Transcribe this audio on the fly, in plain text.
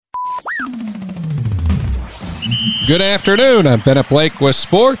Good afternoon. I'm Bennett Blake with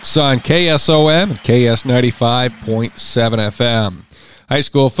sports on KSOM and KS 95.7 FM. High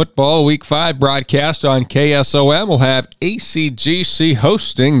school football Week 5 broadcast on KSOM will have ACGC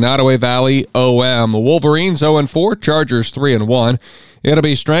hosting Nottoway Valley OM. Wolverines 0-4, Chargers 3-1. It'll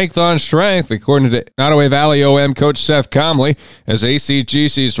be strength on strength, according to Nottoway Valley OM coach Seth Comley, as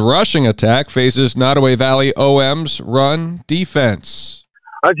ACGC's rushing attack faces Nottoway Valley OM's run defense.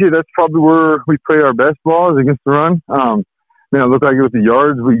 I'd say that's probably where we play our best ball is against the run. It looked like it with the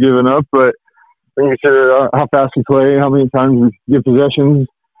yards we given up, but when you consider how fast we play, how many times we get possessions.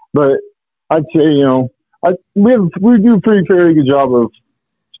 But I'd say, we do a pretty fairly good job of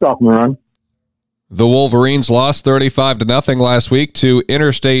stopping the run. The Wolverines lost 35-0 last week to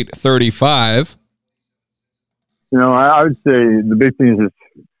Interstate 35. I would say the big thing is just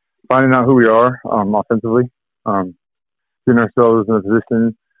finding out who we are offensively, getting ourselves in a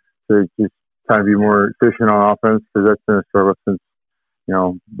position to just kind of be more efficient on offense, because that's been a struggle since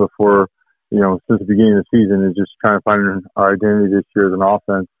the beginning of the season, is just trying to find our identity this year as an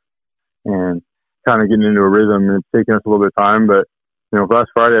offense and kind of getting into a rhythm. And it's taken us a little bit of time, but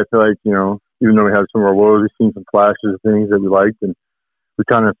last Friday I feel like even though we had some of our woes, we've seen some flashes of things that we liked, and we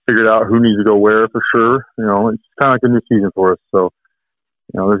kind of figured out who needs to go where for sure. It's kind of like a new season for us. So,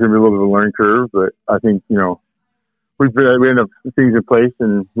 there's going to be a little bit of a learning curve, but I think, we end up things in place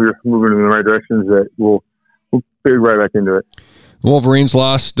and we're moving in the right directions that we'll fit right back into it. The Wolverines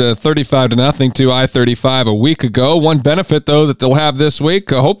lost 35-0 to I-35 a week ago. One benefit, though, that they'll have this week,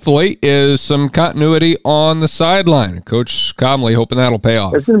 hopefully, is some continuity on the sideline. Coach Comley hoping that'll pay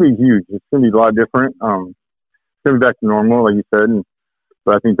off. It's going to be huge. It's going to be a lot different. It's going to be back to normal, like you said.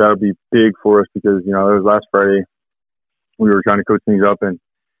 But I think that'll be big for us because, it was last Friday. We were trying to coach things up, and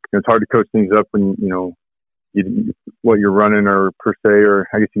it's hard to coach things up when, what you're running or per se, or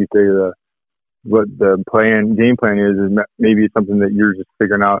I guess you could say what the game plan is maybe it's something that you're just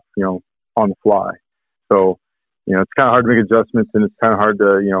figuring out, on the fly. So, it's kind of hard to make adjustments, and it's kind of hard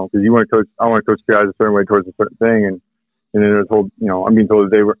to, because you want to coach, I want to coach guys a certain way towards a certain thing. And then there's whole, I'm being told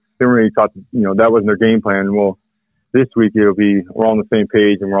that they weren't really taught, that wasn't their game plan. Well, this week we're all on the same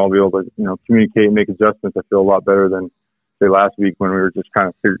page and we're all be able to, communicate and make adjustments. I feel a lot better than say last week when we were just kind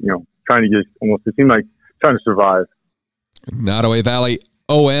of, trying to just almost, it seemed like trying to survive. Nottoway Valley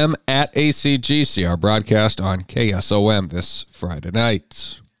OM at ACGC, our broadcast on KSOM this Friday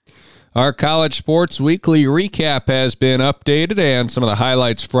night. Our College Sports Weekly recap has been updated, and some of the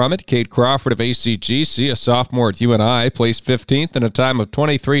highlights from it. Kate Crawford of ACGC, a sophomore at UNI, placed 15th in a time of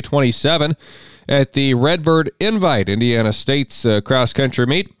 23:27 at the Redbird Invite, Indiana State's cross-country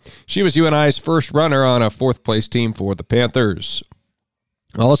meet. She was UNI's first runner on a fourth-place team for the Panthers.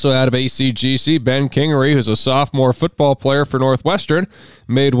 Also out of ACGC, Ben Kingery, who's a sophomore football player for Northwestern,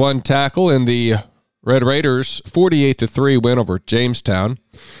 made one tackle in the Red Raiders' 48-3 win over Jamestown.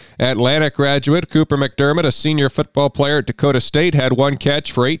 Atlantic graduate Cooper McDermott, a senior football player at Dakota State, had one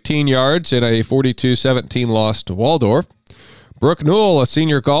catch for 18 yards in a 42-17 loss to Waldorf. Brooke Newell, a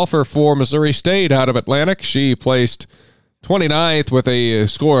senior golfer for Missouri State out of Atlantic, she placed 29th with a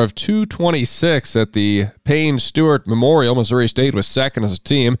score of 226 at the Payne Stewart Memorial. Missouri State was second as a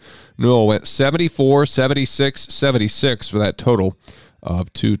team. Newell went 74, 76, 76 for that total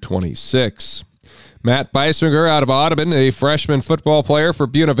of 226. Matt Beiswinger out of Audubon, a freshman football player for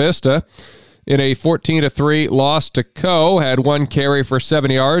Buena Vista, in a 14-3 loss to Coe, had one carry for 7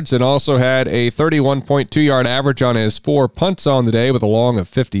 yards and also had a 31.2-yard average on his 4 punts on the day with a long of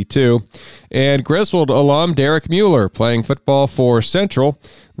 52. And Griswold alum Derek Mueller, playing football for Central.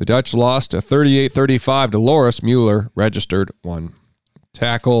 The Dutch lost 38-35 to Loris. Mueller registered one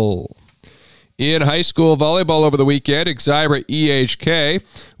tackle. In high school volleyball over the weekend, Exira EHK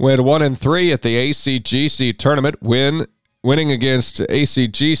went 1-3 at the ACGC tournament, winning against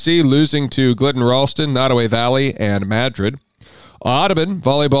ACGC, losing to Glidden Ralston, Nottoway Valley, and Madrid. Audubon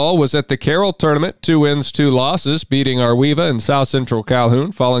volleyball was at the Carroll tournament, 2 wins, 2 losses, beating Arweva and South Central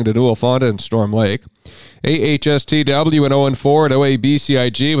Calhoun, falling to Newell Fonda and Storm Lake. AHSTW went 0-4 at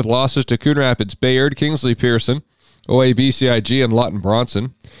OABCIG with losses to Coon Rapids Bayard, Kingsley Pearson, OABCIG, and Lawton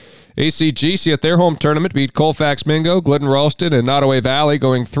Bronson. ACGC at their home tournament beat Colfax Mingo, Glidden Ralston, and Nottoway Valley,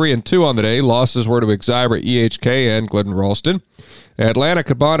 going 3-2 on the day. Losses were to Exira EHK and Glidden Ralston. Atlantic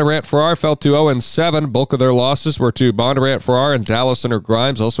at Bondurant Farrar fell to 0-7. Bulk of their losses were to Bondurant Farrar, and Dallas Center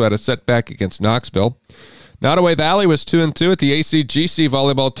Grimes also had a setback against Knoxville. Nottoway Valley was 2-2 at the ACGC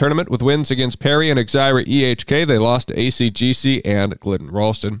volleyball tournament with wins against Perry and Exira EHK. They lost to ACGC and Glidden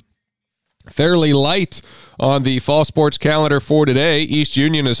Ralston. Fairly light on the fall sports calendar for today. East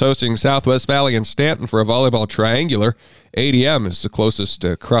Union is hosting Southwest Valley and Stanton for a volleyball triangular. ADM is the closest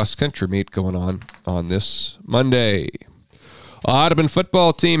cross-country meet going on this Monday. Audubon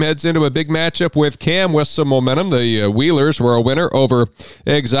football team heads into a big matchup with Cam with some momentum. The Wheelers were a winner over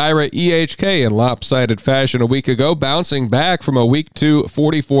Exira EHK in lopsided fashion a week ago, bouncing back from a Week 2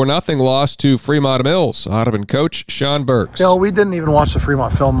 44-0 loss to Fremont Mills. Audubon coach Sean Burks. We didn't even watch the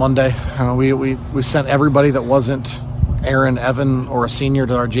Fremont film Monday. We sent everybody that wasn't Aaron, Evan, or a senior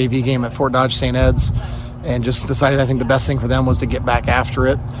to our JV game at Fort Dodge St. Ed's, and just decided I think the best thing for them was to get back after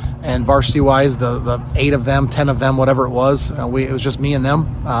it. And varsity-wise, the 8 of them, 10 of them, whatever it was, it was just me and them.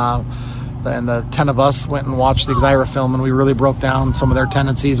 And the 10 of us went and watched the Exira film, and we really broke down some of their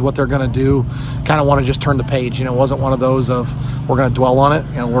tendencies, what they're going to do. Kind of want to just turn the page. It wasn't one of those of we're going to dwell on it.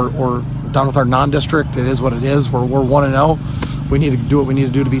 We're done with our non-district. It is what it is. We're 1-0. We need to do what we need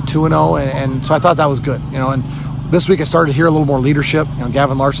to do to be 2-0. And so I thought that was good. And this week I started to hear a little more leadership.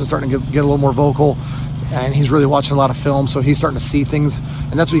 Gavin Larson starting to get a little more vocal. And he's really watching a lot of film, so he's starting to see things.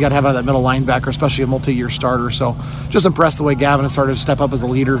 And that's what you got to have out of that middle linebacker, especially a multi-year starter. So just impressed the way Gavin has started to step up as a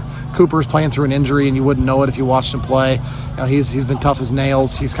leader. Cooper's playing through an injury, and you wouldn't know it if you watched him play. He's been tough as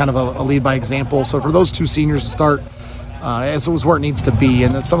nails. He's kind of a lead by example. So for those 2 seniors to start, it was where it needs to be.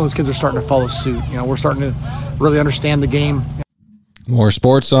 And then some of those kids are starting to follow suit. We're starting to really understand the game. More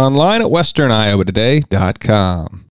sports online at westerniowatoday.com.